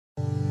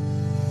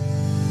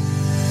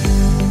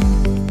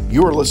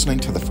You are listening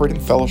to the Freedom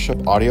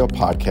Fellowship audio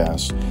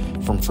podcast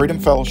from Freedom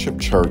Fellowship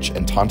Church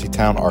in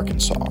Tontitown,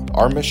 Arkansas.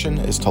 Our mission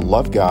is to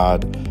love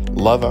God,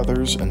 love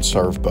others, and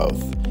serve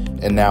both.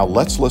 And now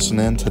let's listen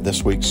in to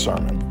this week's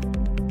sermon.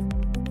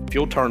 If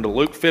you'll turn to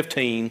Luke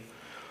 15,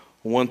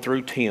 1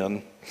 through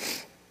 10.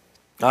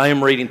 I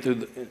am reading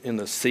in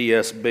the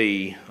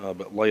CSB,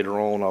 but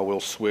later on I will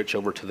switch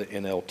over to the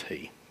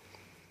NLT.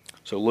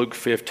 So Luke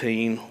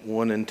 15,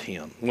 1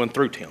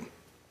 through 10.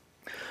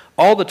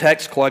 All the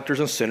tax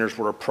collectors and sinners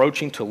were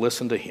approaching to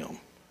listen to him,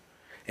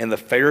 and the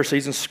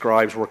Pharisees and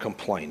scribes were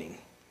complaining.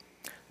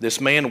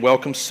 This man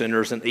welcomes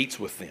sinners and eats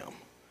with them.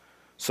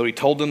 So he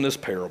told them this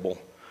parable.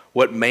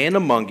 What man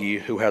among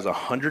you who has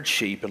 100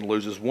 sheep and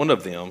loses one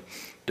of them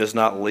does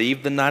not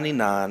leave the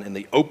 99 in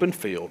the open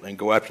field and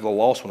go after the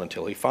lost one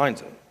until he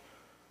finds it?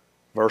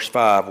 Verse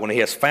 5, when he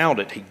has found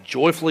it, he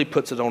joyfully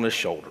puts it on his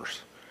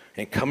shoulders.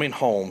 And coming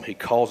home, he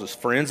calls his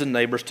friends and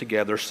neighbors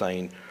together,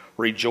 saying,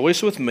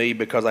 Rejoice with me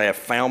because I have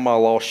found my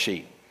lost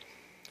sheep.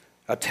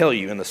 I tell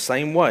you, in the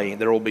same way,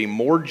 there will be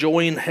more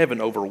joy in heaven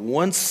over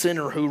one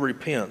sinner who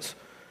repents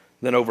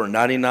than over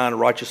 99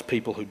 righteous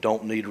people who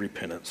don't need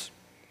repentance.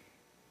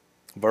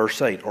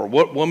 Verse 8, or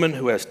what woman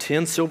who has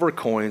 10 silver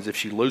coins, if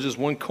she loses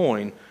one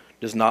coin,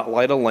 does not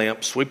light a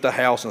lamp, sweep the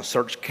house, and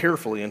search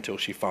carefully until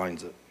she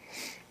finds it?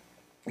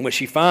 When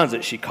she finds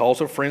it, she calls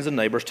her friends and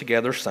neighbors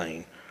together,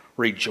 saying,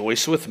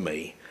 Rejoice with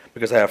me,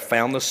 because I have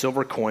found the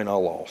silver coin I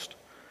lost.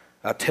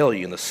 I tell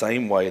you, in the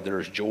same way, there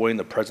is joy in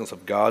the presence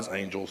of God's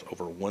angels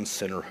over one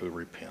sinner who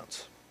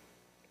repents.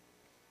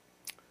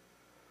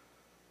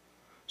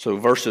 So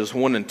verses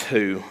 1 and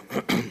 2,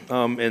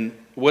 and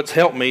what's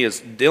helped me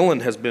is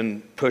Dylan has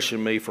been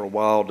pushing me for a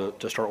while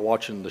to start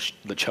watching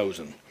The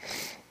Chosen.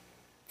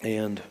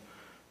 And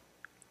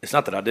it's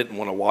not that I didn't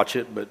want to watch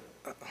it, but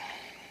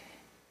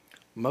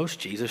most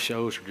Jesus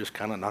shows are just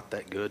kind of not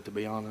that good, to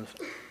be honest.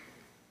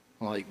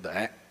 Like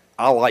that,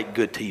 I like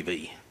good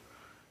TV,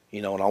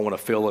 and I want to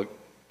feel a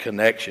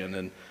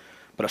connection.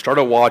 But I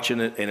started watching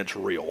it, and it's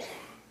real.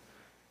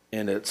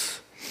 And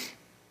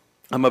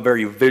I'm a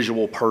very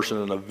visual person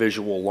and a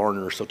visual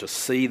learner, so to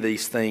see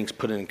these things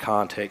put in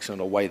context in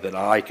a way that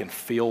I can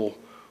feel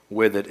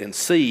with it and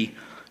see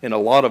in a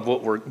lot of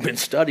what we've been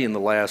studying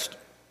the last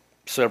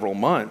several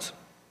months,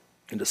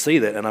 and to see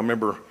that. And I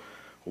remember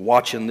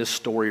watching this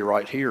story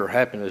right here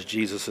happen as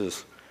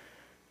Jesus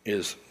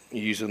is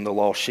using the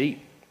lost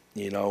sheep,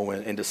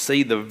 and to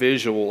see the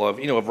visual of,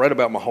 I've read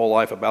about my whole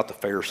life about the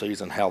Pharisees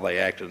and how they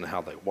acted and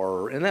how they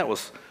were, and that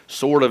was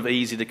sort of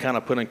easy to kind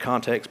of put in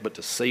context, but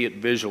to see it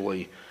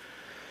visually,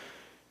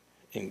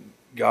 and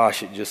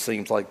gosh, it just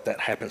seems like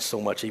that happens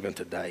so much even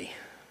today,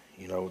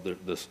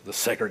 the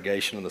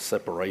segregation and the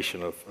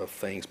separation of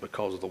things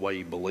because of the way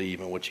you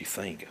believe and what you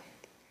think,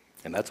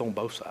 and that's on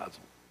both sides.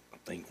 I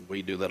think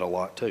we do that a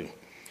lot too.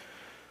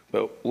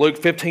 But Luke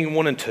 15,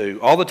 1 and 2,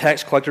 all the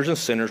tax collectors and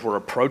sinners were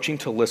approaching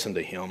to listen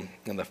to him,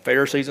 and the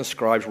Pharisees and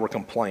scribes were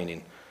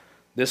complaining.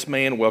 This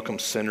man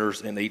welcomes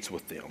sinners and eats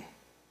with them.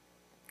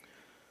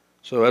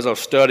 So as I was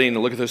studying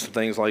and looking through some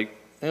things and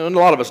a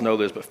lot of us know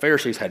this, but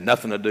Pharisees had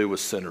nothing to do with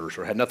sinners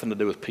or had nothing to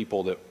do with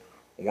people that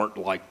weren't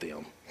like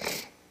them.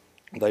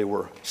 They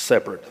were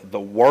separate.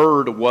 The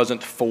word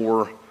wasn't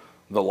for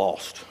the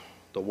lost.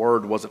 The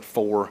word wasn't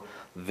for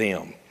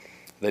them.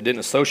 They didn't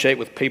associate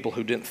with people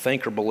who didn't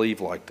think or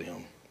believe like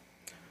them.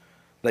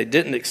 They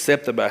didn't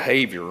accept the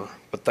behavior,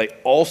 but they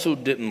also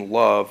didn't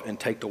love and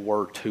take the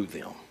word to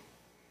them.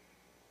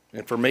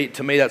 And to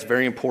me, that's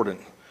very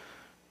important.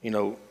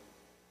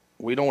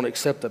 We don't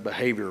accept the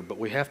behavior, but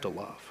we have to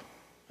love.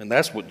 And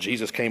that's what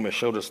Jesus came and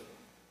showed us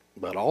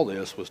about all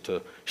this, was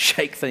to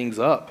shake things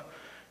up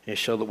and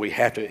show that we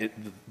have to,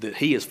 that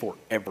he is for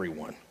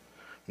everyone.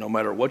 No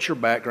matter what your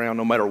background,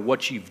 no matter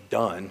what you've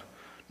done,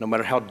 no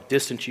matter how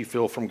distant you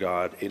feel from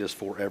God, it is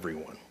for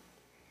everyone.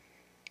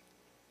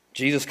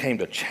 Jesus came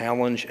to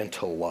challenge and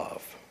to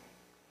love.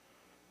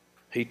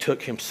 He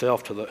took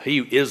himself he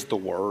is the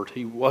Word,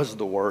 he was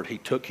the Word, he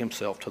took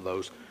himself to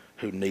those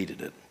who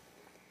needed it.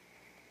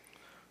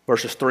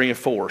 Verses 3 and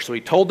 4, so he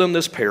told them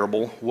this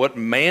parable, what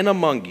man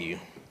among you,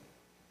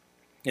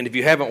 and if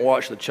you haven't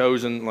watched The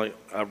Chosen,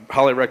 I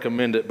highly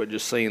recommend it, but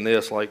just seeing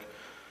this,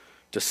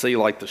 to see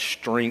the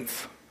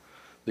strength,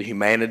 the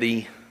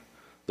humanity,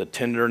 the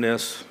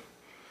tenderness,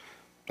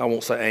 I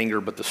won't say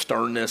anger, but the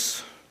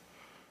sternness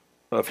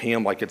of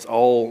him, it's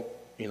all,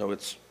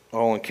 it's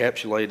all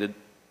encapsulated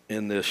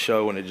in this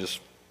show, and it just,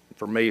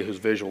 for me, who's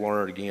visual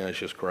learner, again, it's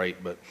just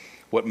great. But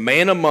what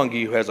man among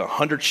you who has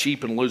 100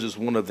 sheep and loses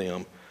one of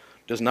them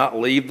does not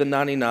leave the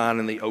 99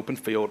 in the open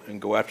field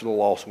and go after the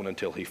lost one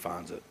until he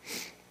finds it?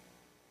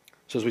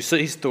 So as we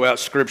see throughout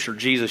Scripture,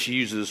 Jesus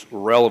uses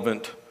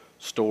relevant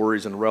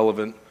stories and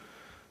relevant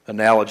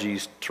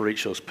analogies to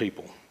reach those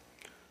people.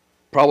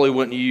 Probably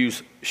wouldn't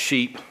use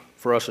sheep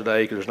for us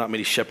today because there's not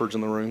many shepherds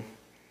in the room,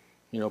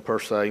 per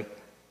se.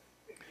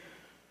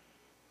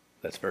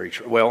 That's very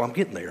true. Well, I'm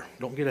getting there.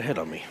 Don't get ahead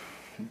of me.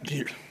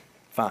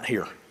 Fine,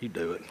 here, you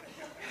do it.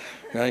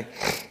 Okay?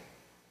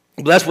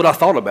 But that's what I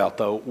thought about,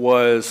 though,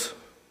 was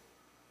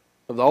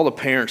of all the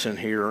parents in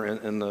here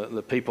and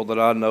the people that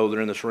I know that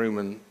are in this room,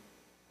 and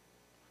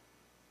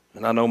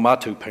I know my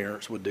two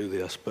parents would do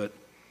this, but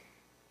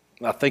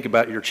I think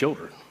about your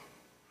children.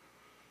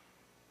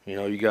 You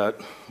know, you got,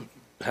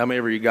 how many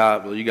ever you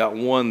got? Well, you got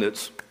one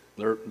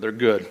they're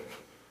good. I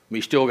mean,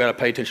 you still got to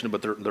pay attention,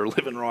 but they're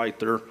living right.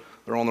 They're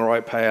on the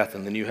right path,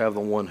 and then you have the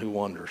one who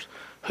wanders.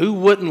 Who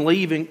wouldn't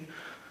leave?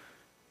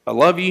 I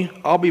love you.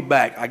 I'll be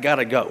back. I got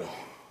to go.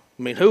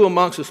 I mean, who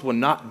amongst us would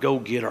not go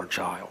get our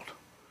child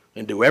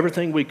and do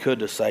everything we could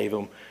to save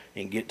them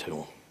and get to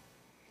them?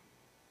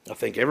 I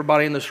think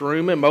everybody in this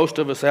room and most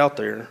of us out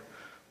there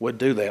would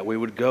do that. We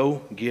would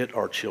go get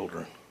our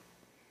children.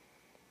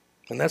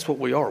 And that's what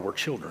we are. We're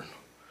children.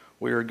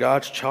 We are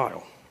God's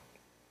child.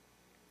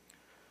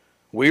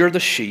 We are the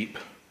sheep.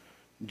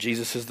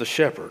 Jesus is the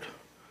shepherd.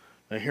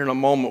 Now here in a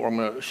moment, I'm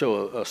going to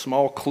show a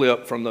small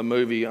clip from the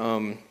movie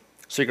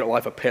Secret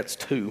Life of Pets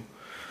 2.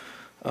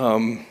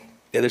 And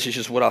this is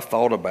just what I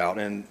thought about.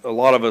 And a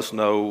lot of us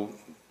know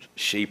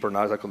sheep are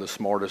not exactly the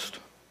smartest,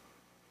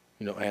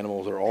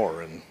 animals there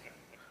are. And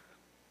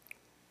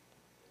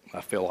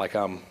I feel like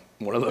I'm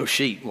one of those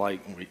sheep. Like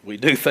we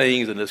do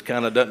things and this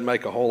kind of doesn't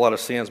make a whole lot of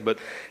sense. But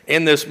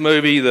in this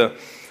movie, the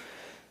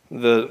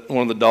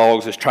one of the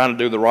dogs is trying to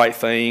do the right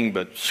thing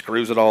but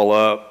screws it all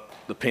up.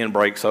 The pen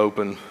breaks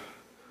open.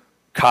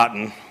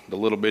 Cotton, the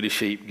little bitty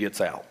sheep, gets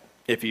out.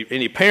 If you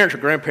any parents or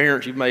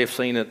grandparents, you may have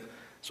seen it.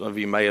 Some of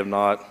you may have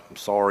not. I'm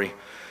sorry.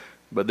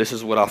 But this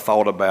is what I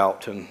thought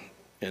about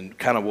and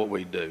kind of what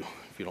we do,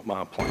 if you don't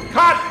mind playing.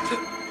 Cotton!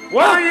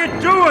 What are you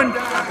doing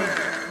down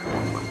there?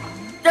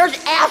 There's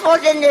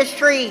apples in this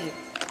tree.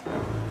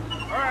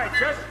 All right,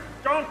 just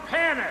don't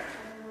panic.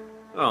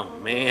 Oh,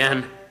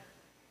 man.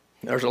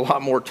 There's a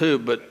lot more to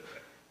it, but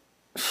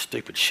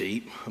stupid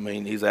sheep. I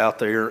mean, he's out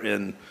there,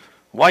 and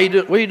what are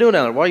you doing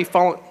down there? Why are you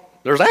following?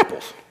 There's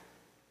apples.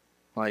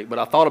 But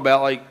I thought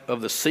about, of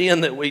the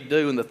sin that we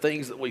do and the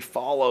things that we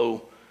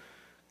follow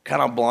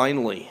kind of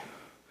blindly.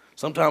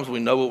 Sometimes we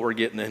know what we're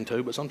getting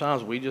into, but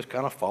sometimes we just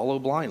kind of follow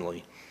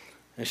blindly.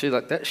 And she's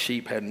like, that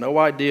sheep had no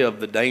idea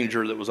of the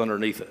danger that was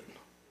underneath it.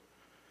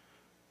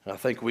 And I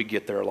think we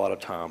get there a lot of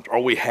times,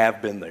 or we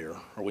have been there,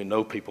 or we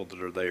know people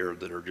that are there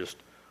that are just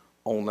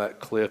on that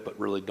cliff but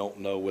really don't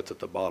know what's at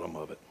the bottom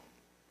of it.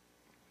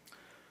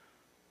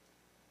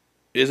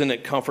 Isn't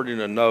it comforting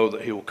to know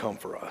that he will come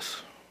for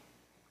us?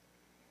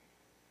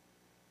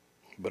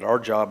 But our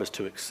job is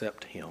to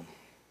accept him.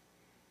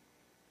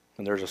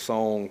 And there's a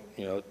song,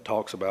 that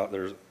talks about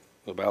the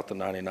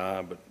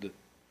 99, but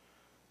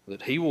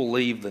that he will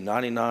leave the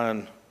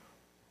 99.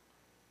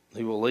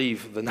 He will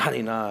leave the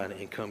 99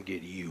 and come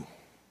get you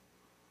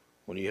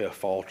when you have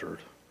faltered,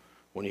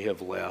 when you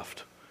have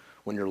left,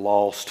 when you're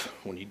lost,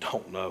 when you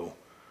don't know,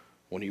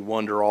 when you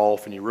wander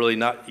off and you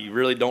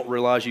really don't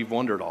realize you've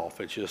wandered off.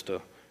 It's just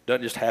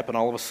doesn't just happen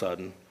all of a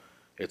sudden.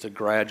 It's a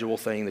gradual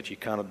thing that you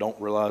kind of don't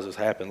realize has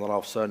happened. Then all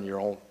of a sudden you're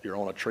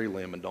on a tree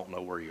limb and don't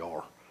know where you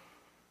are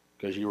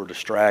because you were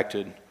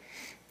distracted.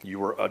 You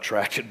were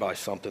attracted by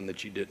something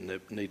that you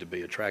didn't need to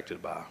be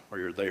attracted by, or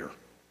you're there.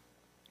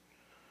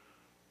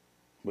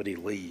 But he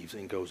leaves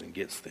and goes and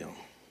gets them.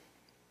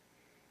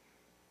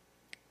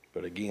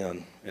 But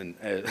again, and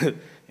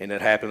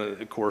it happened,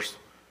 of course,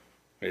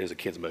 it is a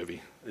kid's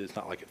movie. It's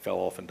not like it fell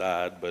off and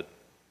died, but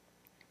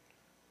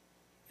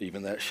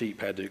even that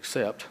sheep had to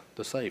accept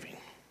the saving.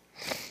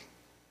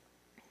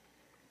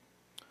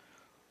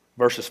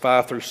 Verses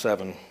 5 through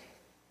 7.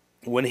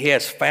 When he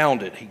has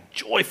found it, he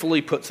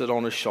joyfully puts it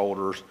on his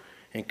shoulders,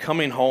 and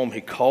coming home,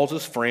 he calls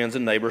his friends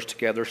and neighbors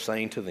together,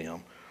 saying to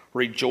them,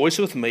 "Rejoice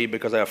with me,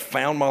 because I have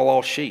found my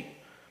lost sheep.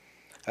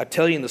 I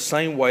tell you, in the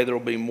same way, there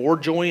will be more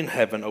joy in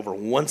heaven over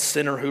one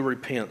sinner who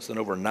repents than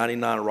over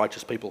 99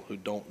 righteous people who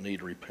don't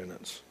need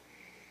repentance."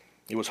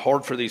 It was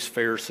hard for these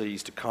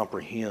Pharisees to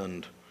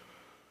comprehend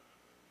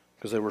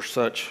because they were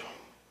such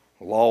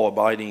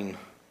law-abiding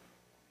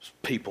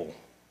people.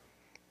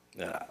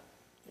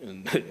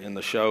 In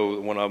the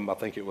show, one of them, I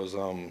think it was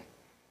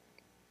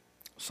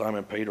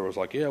Simon Peter, was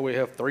like, "Yeah, we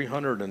have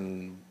 300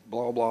 and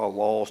blah, blah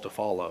laws to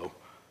follow."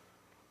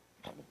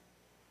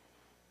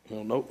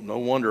 Well, no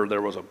wonder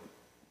there was a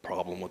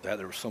problem with that.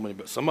 There were so many,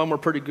 but some of them were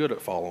pretty good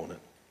at following it.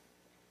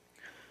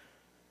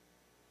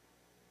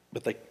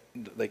 But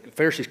the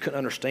Pharisees couldn't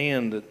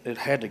understand that it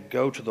had to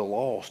go to the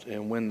lost,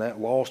 and when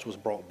that lost was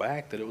brought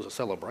back, that it was a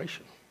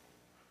celebration.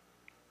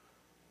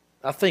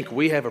 I think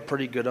we have a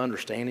pretty good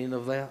understanding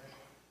of that,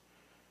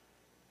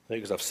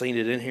 because I've seen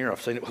it in here.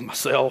 I've seen it with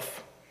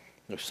myself.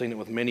 I've seen it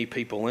with many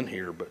people in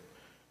here. But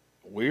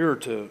we're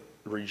to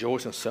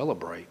rejoice and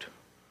celebrate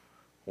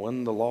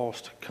when the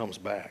lost comes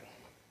back.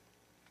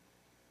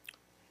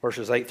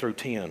 Verses 8 through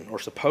 10. Or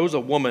suppose a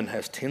woman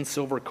has 10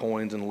 silver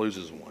coins and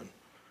loses one.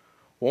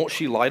 Won't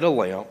she light a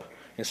lamp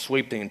and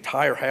sweep the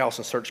entire house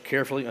and search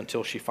carefully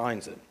until she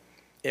finds it?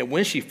 And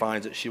when she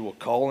finds it, she will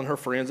call in her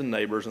friends and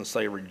neighbors and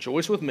say,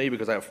 "Rejoice with me,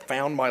 because I have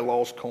found my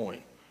lost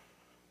coin."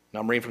 Now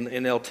I'm reading from the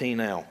NLT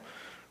now.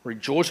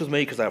 "Rejoice with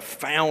me, because I have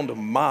found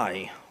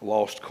my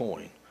lost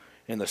coin."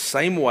 In the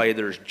same way,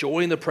 there is joy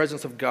in the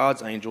presence of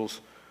God's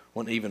angels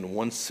when even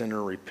one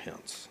sinner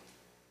repents.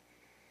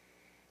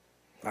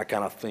 I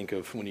kind of think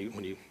of when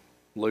you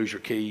lose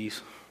your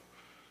keys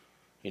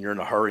and you're in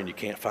a hurry and you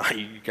can't find,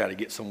 you got to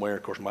get somewhere.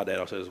 Of course, my dad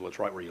always says, well, it's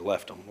right where you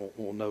left them.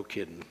 Well, no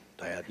kidding,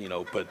 Dad,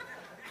 but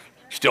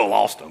still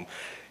lost them,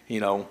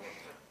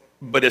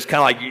 But it's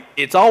kind of like,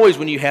 it's always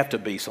when you have to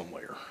be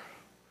somewhere.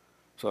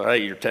 So,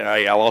 hey,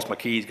 hey, I lost my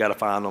keys, got to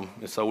find them.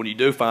 And so when you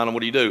do find them,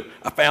 what do?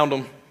 I found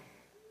them.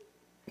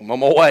 I'm on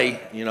my way,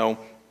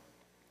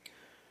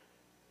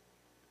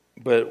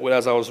 But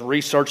as I was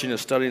researching and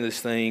studying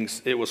these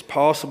things, it was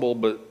possible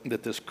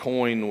that this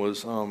coin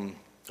was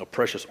a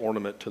precious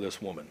ornament to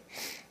this woman,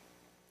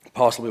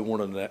 possibly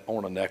worn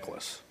on a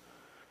necklace.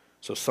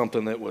 So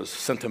something that was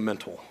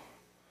sentimental.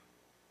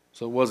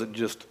 So it wasn't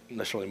just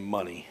necessarily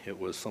money. It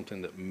was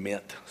something that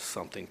meant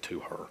something to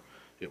her.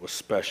 It was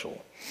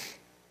special.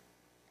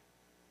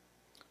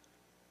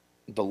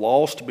 The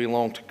lost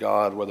belong to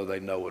God whether they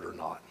know it or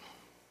not.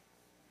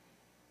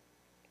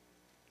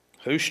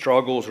 Who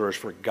struggles or has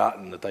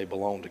forgotten that they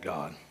belong to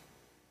God?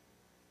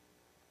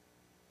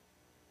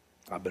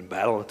 I've been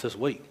battling it this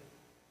week.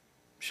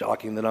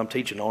 Shocking that I'm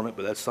teaching on it,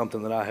 but that's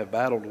something that I have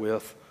battled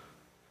with.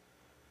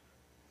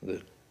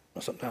 That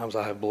sometimes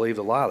I have believed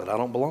a lie that I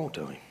don't belong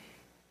to Him,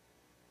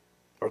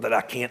 or that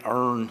I can't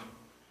earn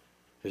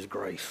His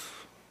grace.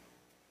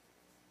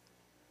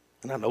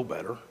 And I know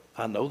better.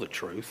 I know the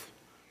truth.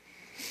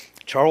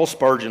 Charles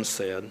Spurgeon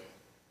said,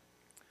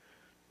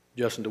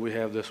 Justin, do we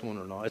have this one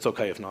or not? It's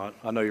okay if not.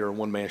 I know you're a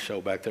one-man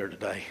show back there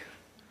today.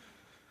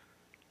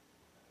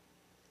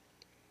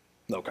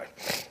 Okay.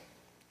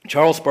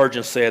 Charles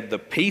Spurgeon said, the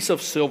piece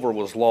of silver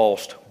was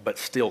lost, but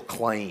still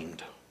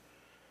claimed.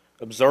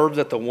 Observe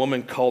that the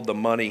woman called the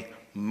money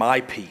my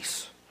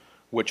piece,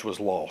 which was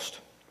lost.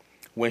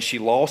 When she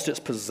lost its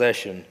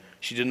possession,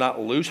 she did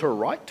not lose her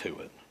right to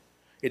it.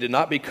 It did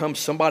not become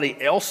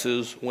somebody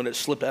else's when it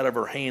slipped out of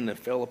her hand and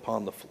fell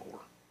upon the floor.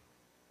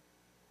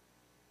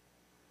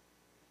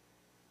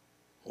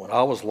 When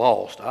I was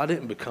lost, I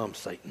didn't become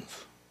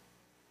Satan's.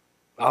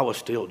 I was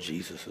still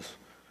Jesus'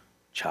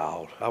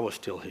 child. I was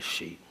still his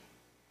sheep.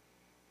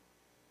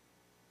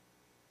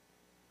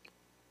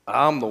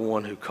 I'm the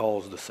one who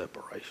caused the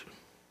separation,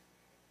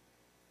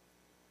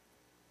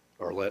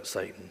 or let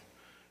Satan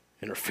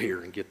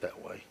interfere and get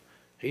that way.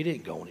 He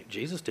didn't go anywhere.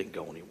 Jesus didn't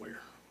go anywhere.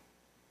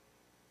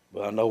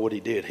 But I know what he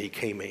did. He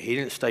came in. He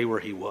didn't stay where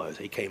he was.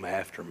 He came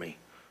after me.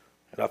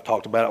 And I've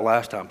talked about it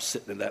last time,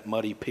 sitting in that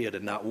muddy pit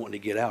and not wanting to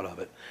get out of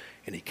it.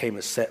 And he came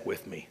and sat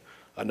with me.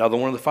 Another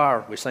one in the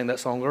fire. We sang that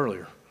song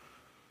earlier.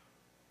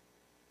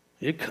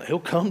 He'll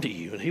come to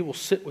you and he will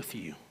sit with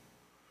you.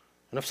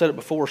 And I've said it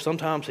before,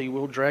 sometimes he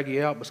will drag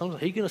you out, but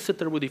sometimes he's going to sit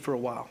there with you for a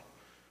while.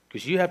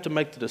 Because you have to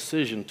make the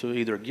decision to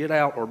either get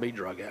out or be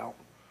drug out.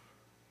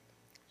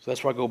 So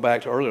that's why I go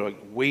back to earlier.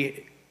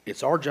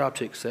 It's our job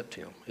to accept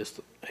him.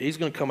 He's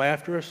going to come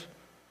after us.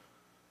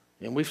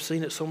 And we've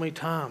seen it so many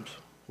times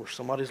where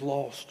somebody's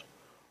lost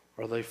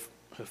or they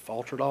have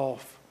faltered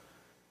off.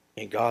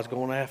 And God's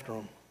going after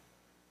them.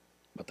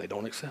 But they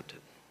don't accept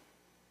it.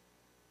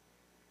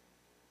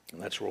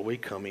 And that's where we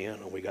come in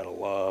and we got to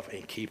love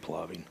and keep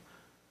loving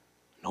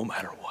no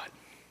matter what.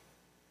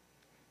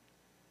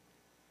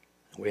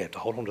 We have to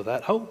hold on to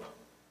that hope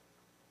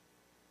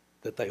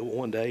that they will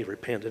one day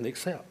repent and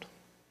accept.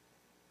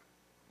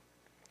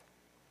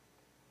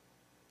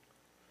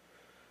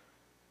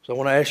 So I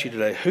want to ask you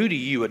today, who do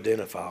you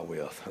identify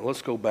with? And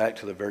let's go back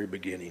to the very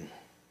beginning.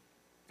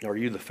 Are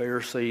you the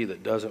Pharisee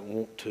that doesn't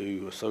want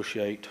to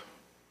associate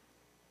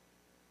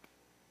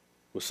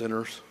with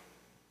sinners?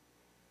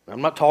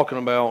 I'm not talking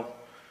about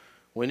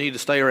we need to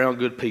stay around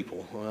good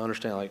people. I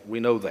understand, we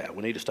know that.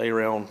 We need to stay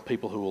around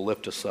people who will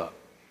lift us up.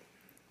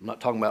 I'm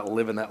not talking about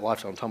living that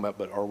lifestyle. I'm talking about,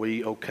 but are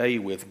we okay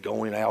with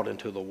going out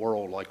into the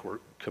world like we're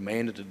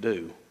commanded to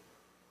do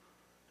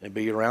and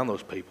be around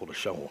those people to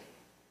show them?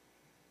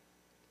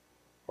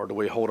 Or do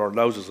we hold our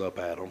noses up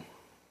at them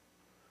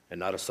and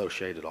not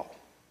associate at all?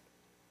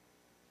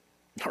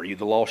 Are you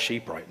the lost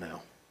sheep right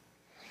now?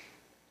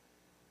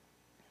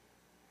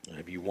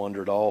 Have you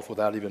wandered off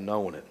without even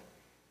knowing it?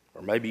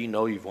 Or maybe you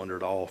know you've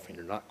wandered off and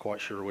you're not quite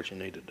sure what you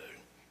need to do.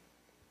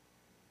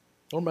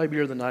 Or maybe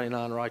you're the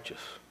 99 righteous.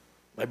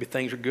 Maybe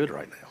things are good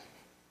right now.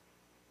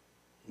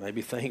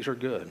 Maybe things are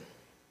good.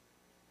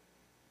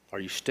 Are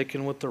you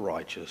sticking with the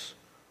righteous,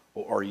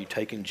 or are you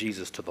taking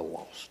Jesus to the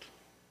lost?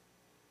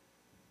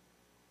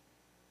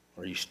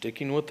 Are you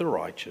sticking with the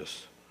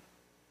righteous,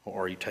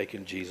 or are you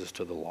taking Jesus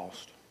to the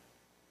lost?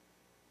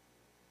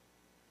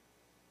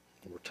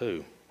 Number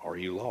 2, are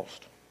you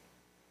lost?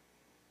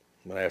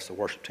 I'm going to ask the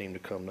worship team to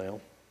come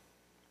now.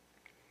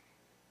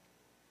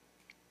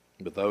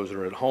 But those that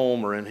are at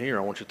home or in here,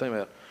 I want you to think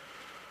about,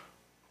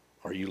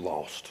 are you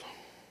lost?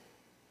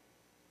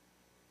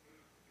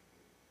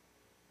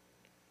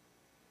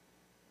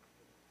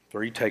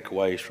 3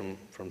 takeaways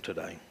from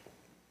today.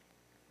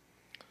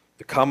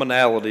 The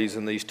commonalities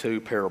in these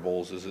 2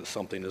 parables is that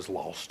something is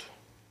lost.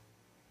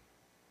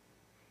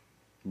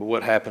 But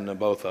what happened to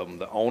both of them?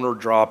 The owner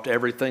dropped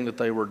everything that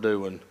they were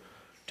doing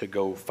to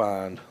go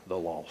find the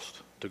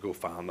lost. to go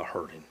find the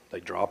hurting. They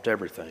dropped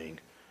everything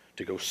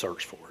to go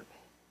search for it.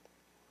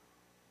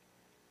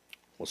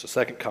 What's the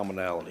second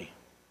commonality?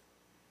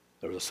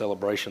 There was a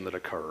celebration that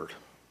occurred.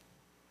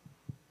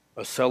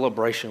 A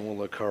celebration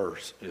will occur.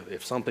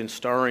 If something's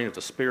stirring, if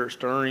the Spirit's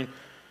stirring,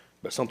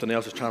 but something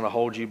else is trying to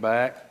hold you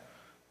back,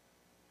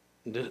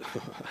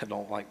 I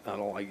don't like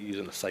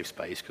using a safe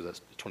space because that's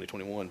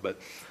 2021, but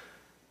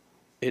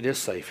it is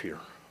safe here.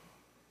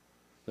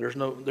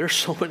 There's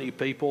so many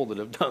people that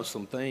have done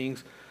some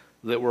things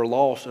that were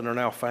lost and are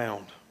now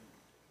found.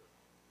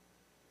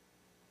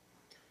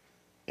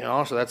 And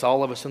honestly, that's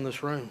all of us in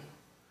this room.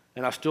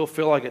 And I still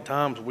feel like at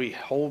times we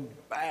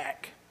hold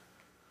back.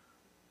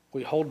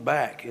 We hold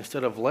back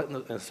instead of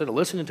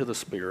listening to the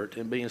Spirit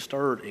and being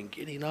stirred and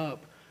getting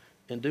up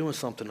and doing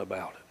something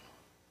about it.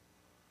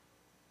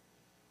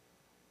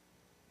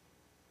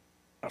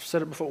 I've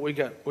said it before,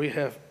 we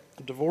have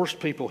divorced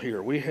people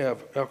here, we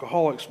have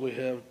alcoholics, we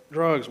have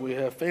drugs, we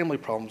have family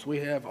problems, we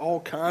have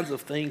all kinds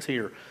of things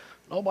here.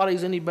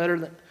 Nobody's any better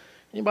than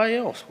anybody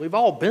else. We've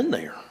all been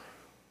there.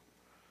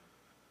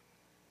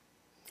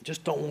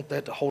 Just don't want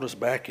that to hold us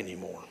back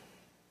anymore.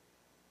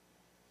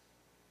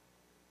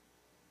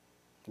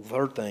 The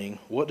third thing,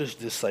 what does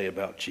this say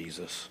about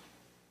Jesus?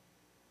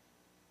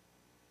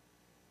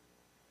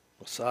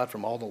 Aside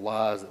from all the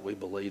lies that we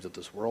believe that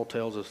this world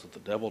tells us, that the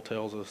devil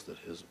tells us, that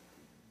his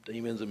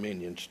demons and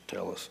minions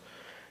tell us,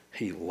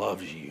 he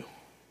loves you.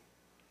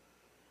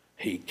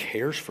 He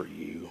cares for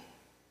you.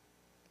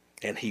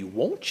 And he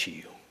wants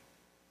you.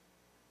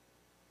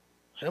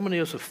 How many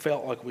of us have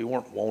felt like we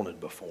weren't wanted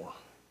before?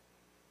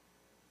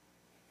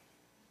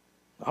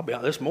 I'll be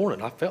out this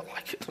morning, I felt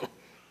like it.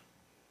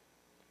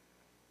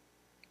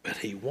 But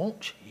he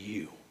wants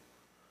you.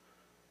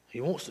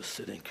 He wants to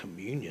sit in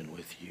communion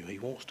with you. He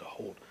wants to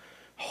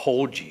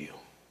hold you.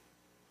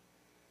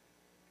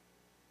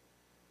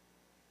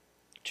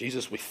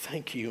 Jesus, we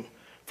thank you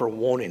for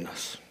wanting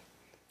us.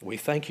 We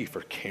thank you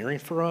for caring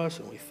for us,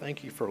 and we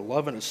thank you for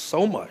loving us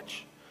so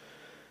much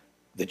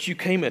that you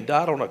came and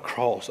died on a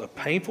cross, a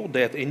painful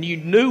death, and you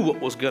knew what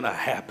was going to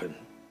happen.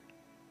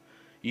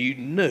 You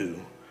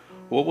knew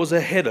what was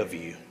ahead of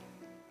you,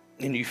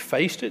 and you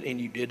faced it, and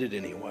you did it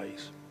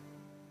anyways.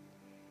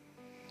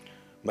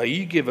 May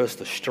you give us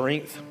the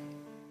strength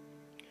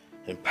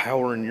and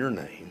power in your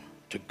name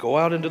to go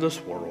out into this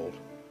world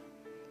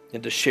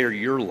and to share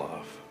your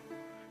love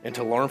and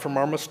to learn from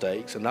our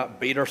mistakes and not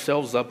beat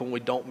ourselves up when we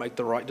don't make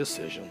the right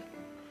decision,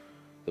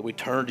 that we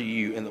turn to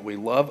you and that we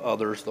love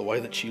others the way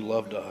that you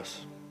loved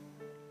us.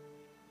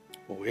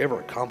 Will we ever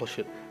accomplish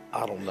it?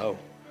 I don't know.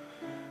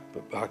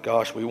 But by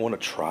gosh, we want to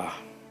try.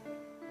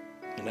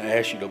 And I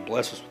ask you to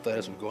bless us with that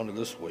as we go into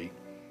this week,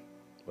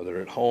 whether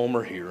at home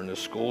or here in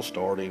this school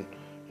starting,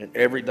 in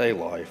everyday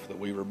life, that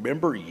we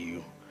remember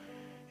you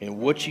and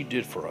what you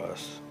did for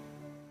us,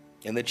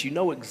 and that you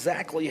know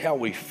exactly how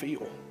we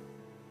feel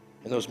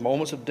in those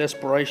moments of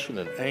desperation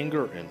and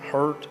anger and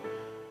hurt,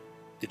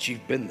 that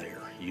you've been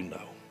there, you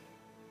know.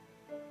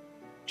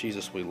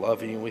 Jesus, we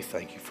love you and we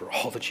thank you for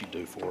all that you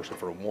do for us and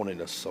for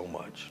wanting us so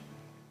much.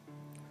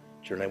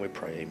 In your name we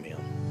pray, amen.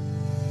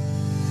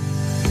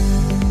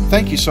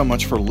 Thank you so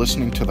much for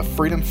listening to the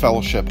Freedom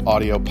Fellowship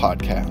audio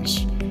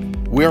podcast.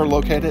 We are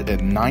located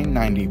at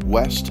 990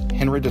 West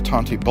Henry de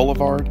Tonti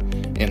Boulevard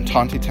in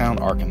Tontitown,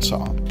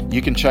 Arkansas.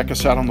 You can check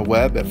us out on the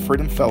web at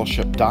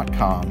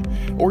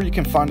freedomfellowship.com, or you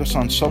can find us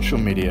on social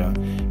media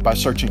by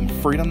searching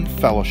Freedom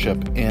Fellowship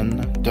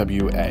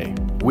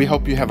NWA. We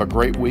hope you have a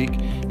great week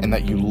and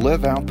that you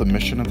live out the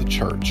mission of the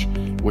church,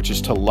 which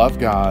is to love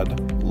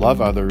God,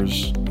 love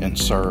others, and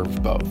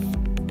serve both.